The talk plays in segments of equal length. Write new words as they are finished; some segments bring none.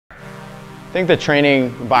I think the training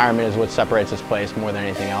environment is what separates this place more than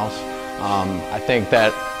anything else. I think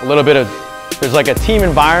that there's like a team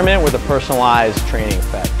environment with a personalized training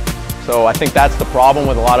effect. So I think that's the problem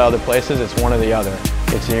with a lot of other places. It's one or the other.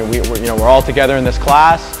 It's, we're all together in this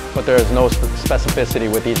class, but there's no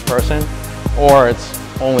specificity with each person, or it's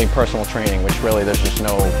only personal training, which really there's just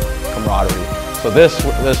no camaraderie. So this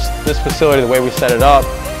facility, the way we set it up,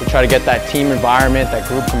 we try to get that team environment, that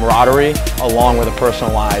group camaraderie, along with a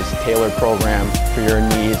personalized, tailored program for your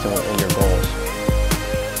needs and your goals.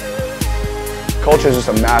 Culture is just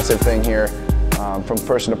a massive thing here. From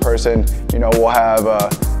person to person, we'll have a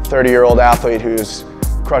 30-year-old athlete who's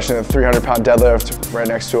crushing a 300-pound deadlift right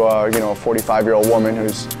next to a 45-year-old woman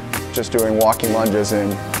who's just doing walking lunges,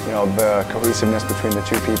 and the cohesiveness between the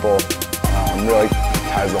two people really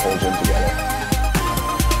ties the whole gym together.